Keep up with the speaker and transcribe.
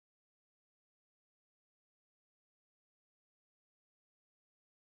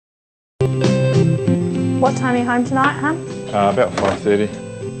What time are you home tonight, huh? About 5:30.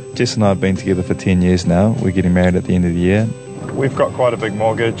 Jess and I have been together for 10 years now. We're getting married at the end of the year. We've got quite a big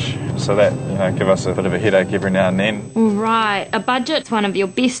mortgage, so that, give us a bit of a headache every now and then. Right, a budget's one of your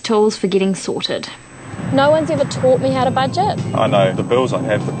best tools for getting sorted. No one's ever taught me how to budget. I know the bills I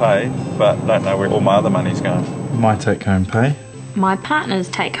have to pay, but don't know where all my other money's going. My take-home pay. My partner's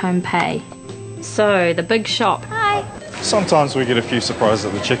take-home pay. So, the big shop. Hi. Sometimes we get a few surprises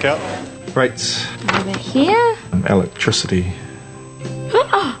at the checkout. Rates. Over here. Electricity.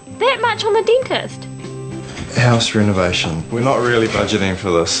 Oh, that much on the dentist. House renovation. We're not really budgeting for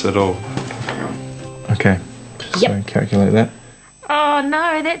this at all. Okay, so calculate that. Oh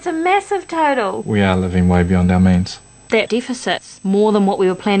no, that's a massive total. We are living way beyond our means. That deficit's more than what we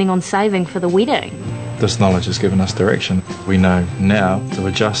were planning on saving for the wedding. This knowledge has given us direction. We know now to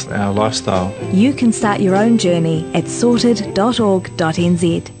adjust our lifestyle. You can start your own journey at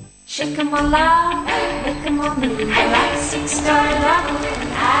sorted.org.nz. Shake 'em all out, make 'em all move like 6-star level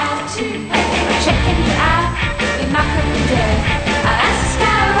attitude. Checking you out, you're not gonna dare. I asked the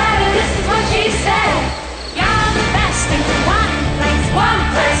skywriter, this is what she said. You're the best thing to one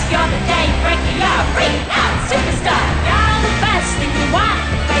place. You're the day breaker, you're a freak out superstar. You're the best thing to one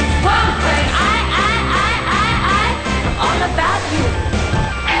place. I'm all about you.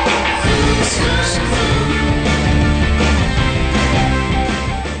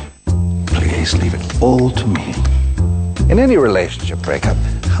 Please leave it all to me. In any relationship breakup,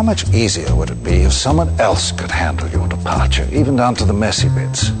 how much easier would it be if someone else could handle your departure, even down to the messy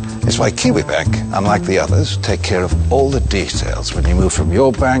bits? It's why KiwiBank, unlike the others, take care of all the details when you move from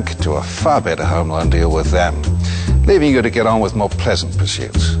your bank to a far better home loan deal with them, leaving you to get on with more pleasant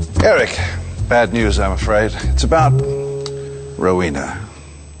pursuits. Eric, bad news, I'm afraid. It's about Rowena.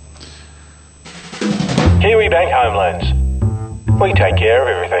 KiwiBank Home Loans. We take care of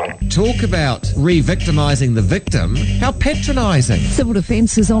everything. Talk about re-victimising the victim. How patronising. Civil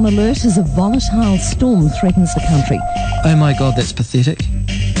Defence is on alert as a volatile storm threatens the country. Oh my God, that's pathetic.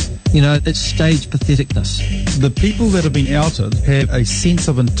 It's stage patheticness. The people that have been outed have a sense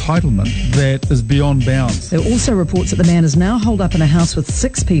of entitlement that is beyond bounds. There are also reports that the man is now holed up in a house with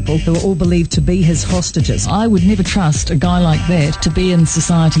 6 people who are all believed to be his hostages. I would never trust a guy like that to be in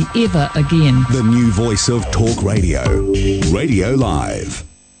society ever again. The new voice of Talk Radio. Radio Live.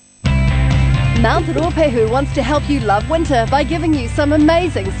 Mount Ruapehu wants to help you love winter by giving you some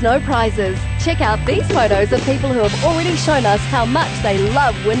amazing snow prizes. Check out these photos of people who have already shown us how much they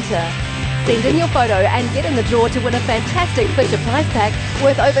love winter. Send in your photo and get in the draw to win a fantastic Fisher prize pack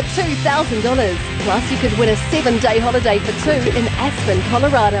worth over $2,000. Plus, you could win a 7-day holiday for 2 in Aspen,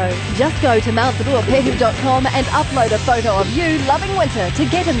 Colorado. Just go to mountruapehu.com and upload a photo of you loving winter to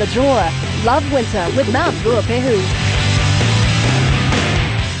get in the draw. Love winter with Mount Ruapehu.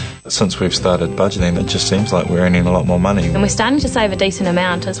 Since we've started budgeting, it just seems like we're earning a lot more money. And we're starting to save a decent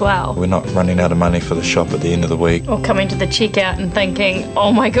amount as well. We're not running out of money for the shop at the end of the week. Or coming to the checkout and thinking,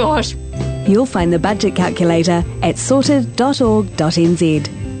 oh my gosh. You'll find the budget calculator at sorted.org.nz.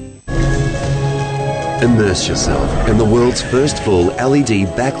 Immerse yourself in the world's first full LED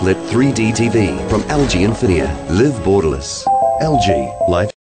backlit 3D TV from LG Infinia. Live borderless. LG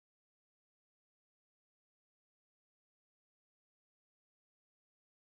Life.